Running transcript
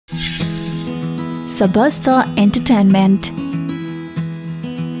सबस्त entertainment.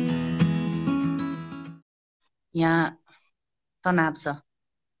 यहाँ तनाव छ।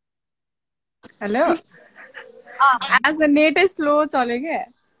 हेलो आज नेट स्लो चल्यो के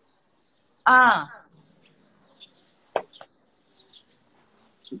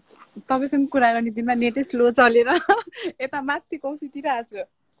तपाईसँग कुरा गर्ने दिनमा नेट स्लो चलेर यता माथि कौशीतिर आज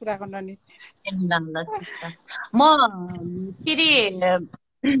कुरा गर्न नि म फेरि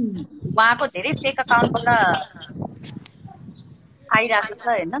उहाँको धेरै फेक अकाउन्टबाट आइरहेको छ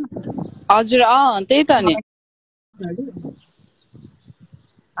हैन। हजुर त्यही त नि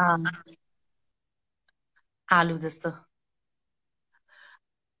आलु जस्तो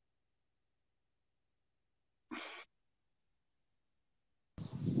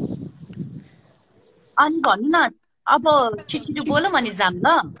अनि भन्नु न अब छिटो बोलौँ अनि जाम ल।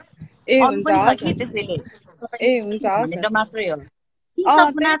 ए अरू हुन्छ पनि छ कि हस् त्यसैले ए हुन्छ हस् भनेर मात्रै हो। के छ त्यही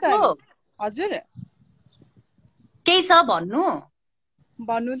त गुनासो? हजुर केही छ भन्नु?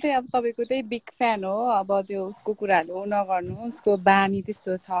 भन्नु चाहिँ अब तपाईँको त्यही बिग फ्यान हो। अब त्यो उसको कुराहरू नगर्नु, उसको बानी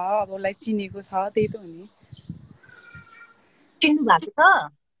त्यस्तो छ, अब उसलाई चिनेको छ, त्यही त हो नि। चिन्नु भएको छ?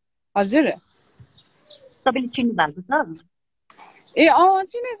 हजुर तपाईँले चिन्नु भएको छ? ए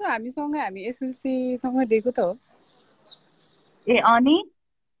चिनेछ, हामीसँग हामी एसएलसी सँगै दिएको त हो। ए अनि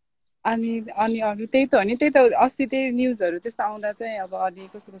अनि अनि अरू त्यही त हो नि। त्यही त अस्ति त्यही न्युजहरू त्यस्तो आउँदा चाहिँ अब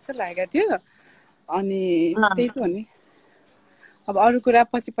अलि कस्तो कस्तो लागेको थियो। अनि त्यही त हो नि। अब अरू कुरा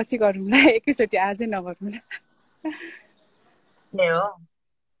पछि पछि गरौँला, एकैचोटि आजै नगरौँला। ए हो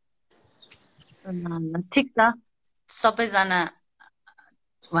ठिक छ। सबैजना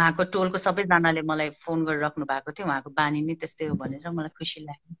उहाँको टोलको सबैजनाले मलाई फोन गरिराख्नु भएको थियो। उहाँको बानी नै त्यस्तै हो भनेर मलाई खुसी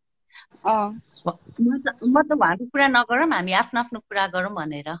लाग्यो। म त उहाँको कुरा नगरौँ, हामी आफ्नो आफ्नो कुरा गरौँ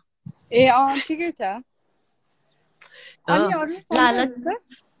भनेर। ए ठिकै छ। अनि अरू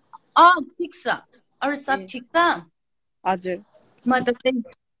ठिक छ, अरू सब ठिक छ। हजुर म त त्यही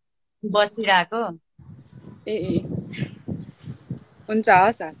बसिरहेको। ए हुन्छ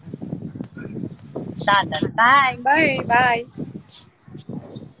हस् बाई बाई बाई।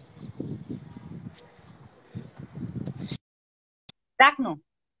 राख्नु।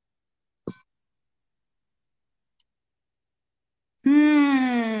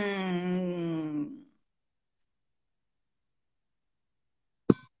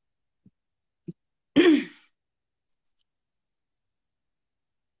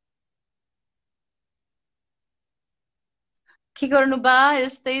 के गर्नु बा,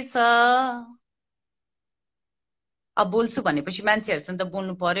 यस्तै छ। अब बोल्छु भनेपछि मान्छेहरूसँग त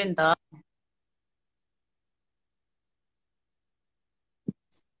बोल्नु पर्यो नि त।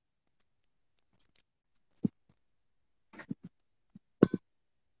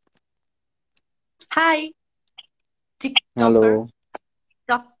 हाई हेलो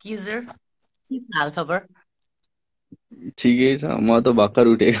टिकटक युजर, के हाल खबर? ठिकै छ। म त भर्खर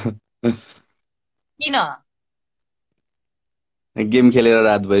उठेको। किन? गेम खेलेर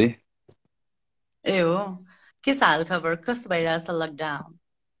रातभरि। ए हो, के हाल खबर? कस्तो भइरहेछ लकडाउन?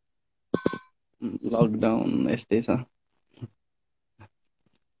 लकडाउन यस्तै छ।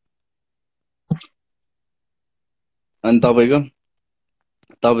 अनि तपाईँ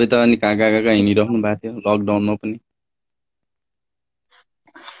त अनि कहाँ कहाँ हिँडिराख्नु भएको थियो लकडाउनमा पनि?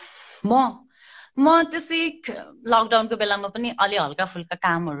 म त्यसै लकडाउनको बेलामा पनि अलि हल्का फुल्का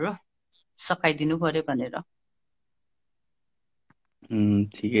कामहरू सकाइदिनु पर्यो भनेर।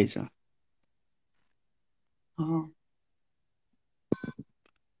 ठिकै छ।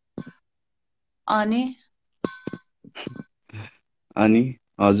 अनि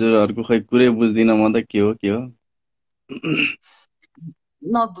हजुरहरूको खै कुरै बुझ्दिनँ म त, के हो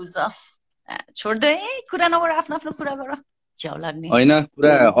नबुझ, छोड्दै, कुरा नगर, आफ्नो आफ्नो कुरा गर, च्याउ लाग्ने होइन।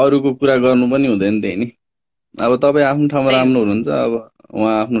 कुरा अरूको कुरा गर्नु पनि हुँदैन त्यही नि। अब तपाईँ आफ्नो ठाउँमा राम्रो हुनुहुन्छ, अब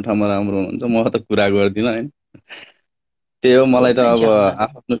उहाँ आफ्नो ठाउँमा राम्रो हुनुहुन्छ, म त कुरा गर्दिनँ होइन। त्यही हो, मलाई त अब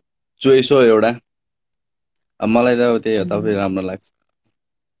आफ्नो चोइस हो एउटा। अब मलाई त अब त्यही हो, तपाईँ राम्रो लाग्छ,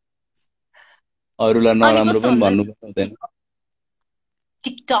 अरूलाई नराम्रो पनि भन्नु हुँदैन।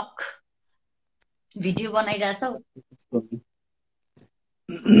 TikTok video बनाइरहेछौ?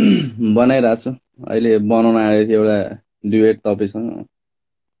 बनाइरहेको छु। अहिले बनाउन आएको थियो एउटा ड्युएट तपाईँसँग।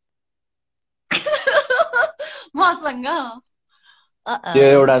 मसँग त्यो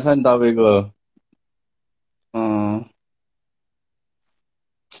एउटा छ नि तपाईँको,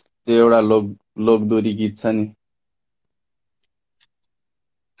 त्यो एउटा लोकदोरी गीत छ नि।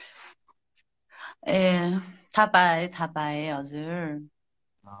 ए थाहा पाएँ हजुर,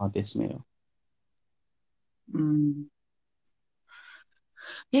 त्यसमै हो।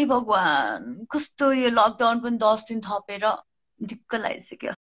 हे भगवान, कस्तो यो लकडाउन पनि 10 दिन थपेर दिक्क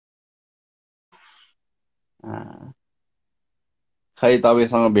लागिसक्यो। खै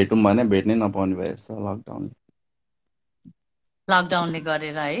तपाईँसँग भेटौँ भने भेट्नै नपाउने भयो यस्तो लकडाउनले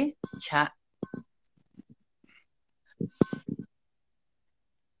गरेर है। छा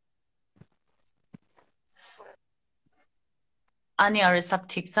अनि अरू सब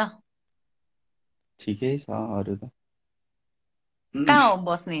ठिक छ? ठिकै छ अरू त। कहाँ हो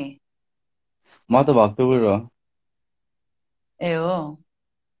बस्ने? म त भक्तपुर हो। ए हो,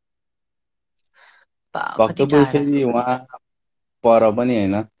 कति भक्तपुर टाढा। फेरि उहाँ पर पनि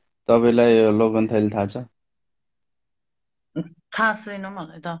होइन। तपाईँलाई लोकन्थली थाहा छ? थाहा छैन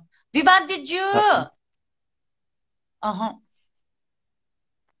मलाई त। विवाद दिज्यू अह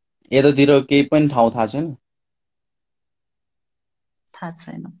यतातिर केही पनि ठाउँ थाहा छैन? थाहा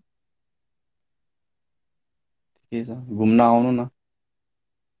छैन। के छ घुम्न आउनु न।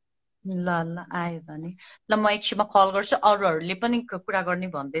 ल ल आयो भने ल, म एकछिनमा कल गर्छु। अरूहरूले पनि कुरा गर्ने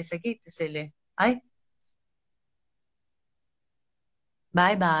भन्दैछ कि, त्यसैले है।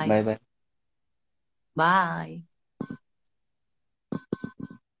 By by by by. By.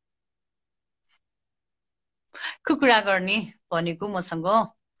 कुरा गर्ने भनेको मसँग।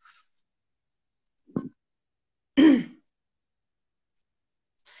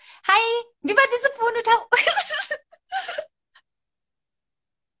 हाई विवाद दिजु, फोन उठाऊ।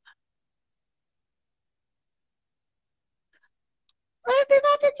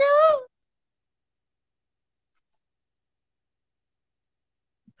 विवाद दिजु,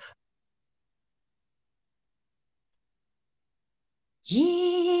 ये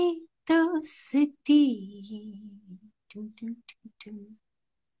दोस्ती टुम टुम टुम टुम।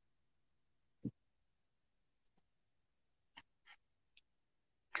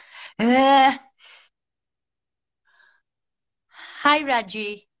 हाई राजी।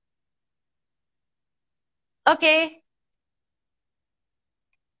 ओके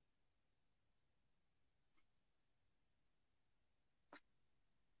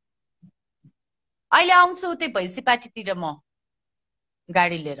अहिले आउँछु त्यही भैँसी पाटीतिर म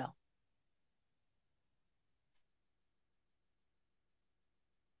गाडी लिएर।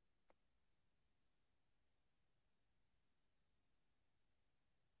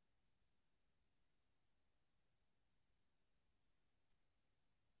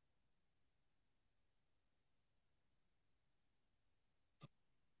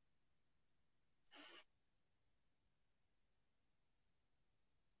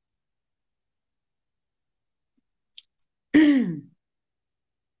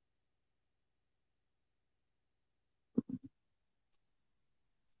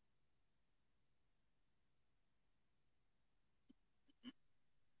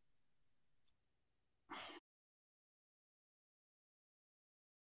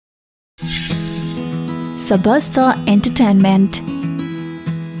 Sabasta Entertainment.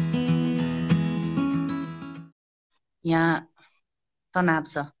 यहाँ तनाव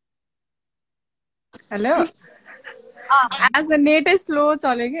छ। हेलो, आज नेटै स्लो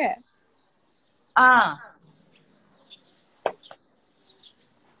चल्यो क्या।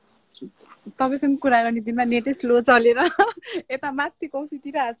 तपाईँसँग कुरा गर्ने दिनमा नेटै स्लो चलेर यता माथि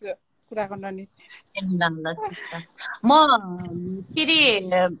कौशीतिर आज कुरा गर्न नि। म फेरि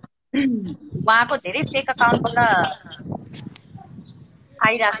उहाँको धेरै फेक अकाउन्टबाट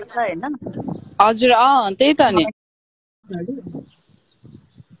आइरहेको छ होइन। हजुर त्यही त नि।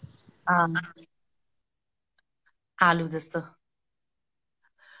 आलु जस्तो।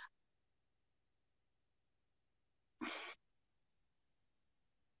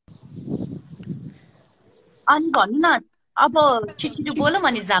 अनि भन्नु न, अब छिटो बोलौँ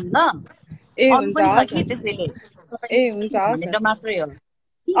अनि जाम ल। ए अरू हुन्छ पनि छ कि हस्। त्यसैले ए हुन्छ हस्। भनेर मात्रै हो।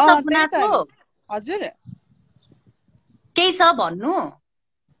 के छ त्यही त गुनासो? हजुर केही छ भन्नु?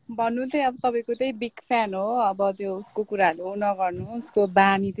 भन्नु चाहिँ अब तपाईँको त्यही बिग फ्यान हो। अब त्यो उसको कुराहरू नगर्नु, उसको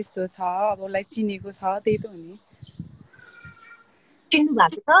बानी त्यस्तो छ, अब उसलाई चिनेको छ, त्यही त हो नि। चिन्नु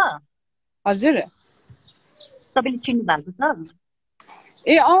भएको छ? हजुर तपाईँले चिन्नु भएको छ?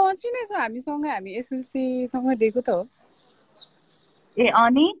 ए चिनेछ, हामीसँग, हामी एसएलसी सँगै दिएको त हो। ए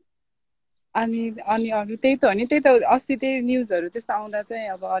अनि अनि अनि अरू त्यही त हो नि। त्यही त अस्ति त्यही न्युजहरू त्यस्तो आउँदा चाहिँ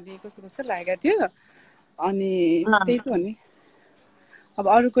अब अलि कस्तो कस्तो लागेको थियो। अनि त्यही त हो नि। अब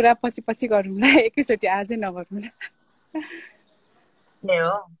अरू कुरा पछि पछि गरौँला, एकैचोटि आजै नगरौँला। ए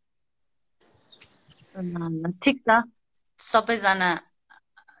हो, ठिक छ। सबैजना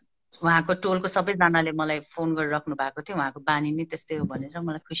उहाँको टोलको सबैजनाले मलाई फोन गरिराख्नु भएको थियो। उहाँको बानी नै त्यस्तै हो भनेर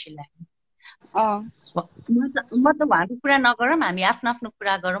मलाई खुसी लाग्यो। म त उहाँको कुरा नगरौँ, हामी आफ्नो आफ्नो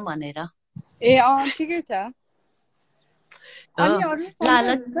कुरा गरौँ भनेर। ए ठिकै छ। अनि अरू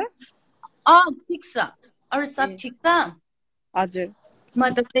सन्चै हुनुहुन्छ? ठिक छ, अरू सब ठिक छ। हजुर म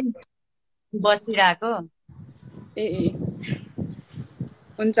त त्यही बसिरहेको। ए ए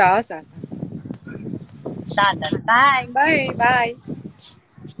हुन्छ हस् हस् डन बाई बाई बाई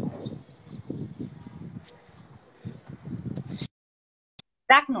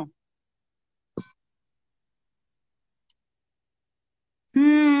राख्नु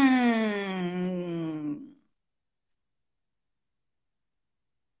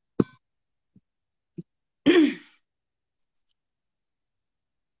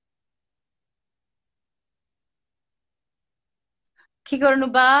के गर्नु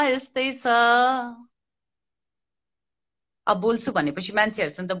बा यस्तै छ अब बोल्छु भनेपछि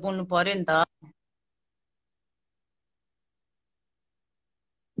मान्छेहरूसँग त बोल्नु पर्यो नि त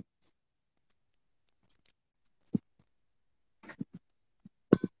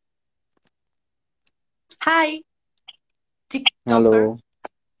hi hello TikToker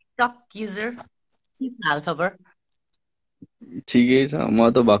TikTok user के छ हाल खबर ठिकै छ म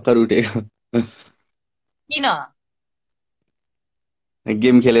त भर्खर उठेको किन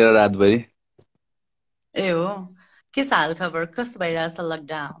गेम खेलेर रातभरि ए हो के छ हाल खबर कस्तो भइरहेछ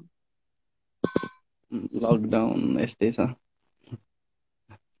लकडाउन लकडाउन यस्तै छ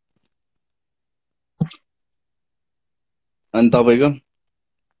अनि तपाईँको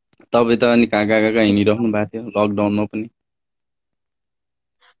तपाईँ त अनि कहाँ कहाँ कहाँ हिँडिराख्नु भएको थियो लकडाउनमा पनि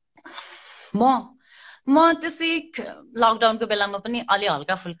म त्यसै लकडाउनको बेलामा पनि अलि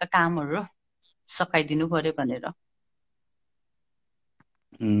हल्का फुल्का कामहरू सकाइदिनु पर्यो भनेर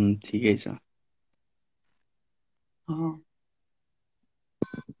ठिकै छ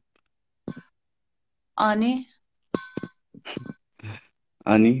अनि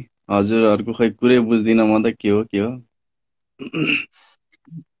अनि हजुरहरूको खै कुरै बुझ्दिनँ म त के हो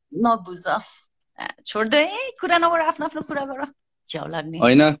नबुझ छोड्दै कुरा नगर आफ्नो आफ्नो कुरा गर झ्याउ लाग्ने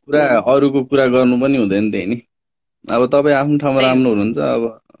होइन कुरा अरूको कुरा गर्नु पनि हुँदैन त्यही नि अब तपाईँ आफ्नो ठाउँमा त्यही राम्रो हुनुहुन्छ अब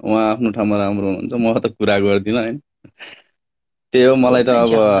उहाँ आफ्नो ठाउँमा राम्रो हुनुहुन्छ म त कुरा गर्दिनँ होइन त्यही हो मलाई त अब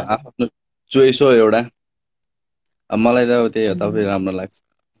झ्याउ लाग्ने आफ्नो चोइस हो एउटा अब मलाई त अब त्यही हो तपाईँ उम्, राम्रो लाग्छ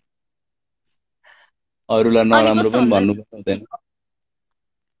अरूलाई अनि नराम्रो कस्तो पनि हुन्छ भन्नु पनि हुँदैन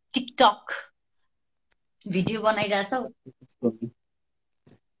टिकटक भिडियो बनाइरहेछौ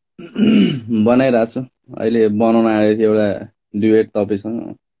बनाइरहेको छु अहिले बनाउन आएको थियो एउटा डुएट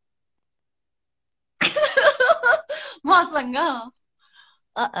तपाईँसँग मसँग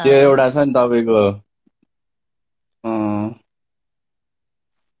त्यो एउटा छ नि तपाईँको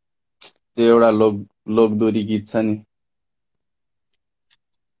त्यो एउटा लोकदोरी गीत छ नि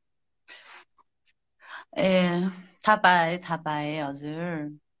ए थाहा पाए हजुर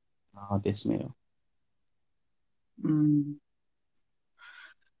त्यसमै हो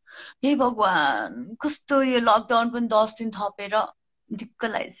हे भगवान कस्तो यो लकडाउन पनि 10 दिन थपेर दिक्क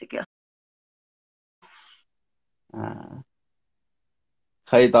लागिसक्यो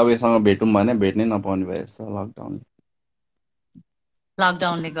खै तपाईँसँग भेटौँ भने भेट्नै नपाउने भयो जस्तो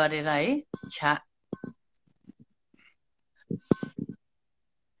लकडाउनले गरेर है छा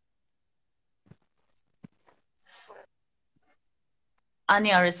अनि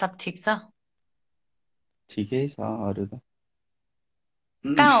अरू सब ठिक छ ठिकै छ अरू त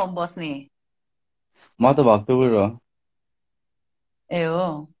कहाँ हो बस्ने म त भक्तपुर हो ए हो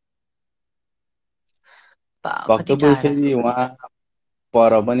कति भक्तपुर टाढा फेरि उहाँ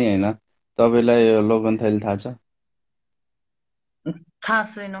पर पनि होइन तपाईँलाई लोगनथैली थाहा छ थाहा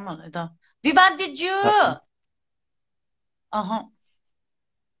छैन मलाई त विवाद दिज्यू अह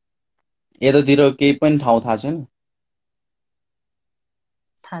यतातिर केही पनि ठाउँ थाहा छैन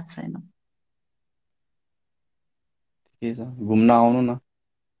थाहा छैन के छ घुम्न आउनु न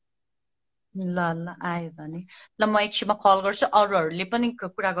ल ल आयो भने ल म एकछिनमा कल गर्छु अरूहरूले पनि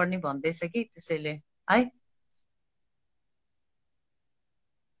कुरा गर्ने भन्दैछ कि त्यसैले है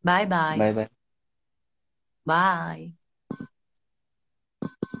by by by by by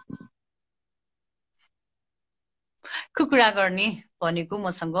कुरा गर्ने भनेको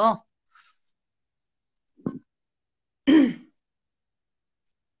मसँग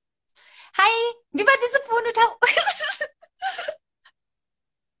हाई विवाद दिजु फोन उठाऊ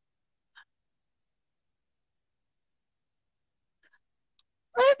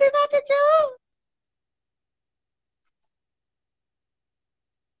विवाद दिजु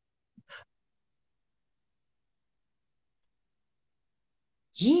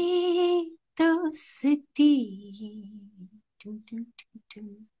ये दोस्ती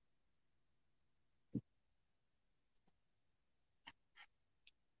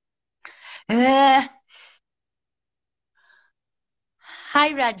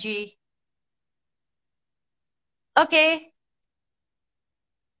हाई राजी ओके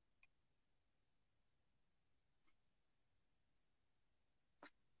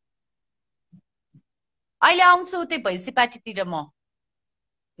अहिले आउँछु त्यही भैँसी पाटीतिर म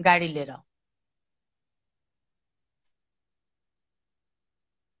गाडी लिएर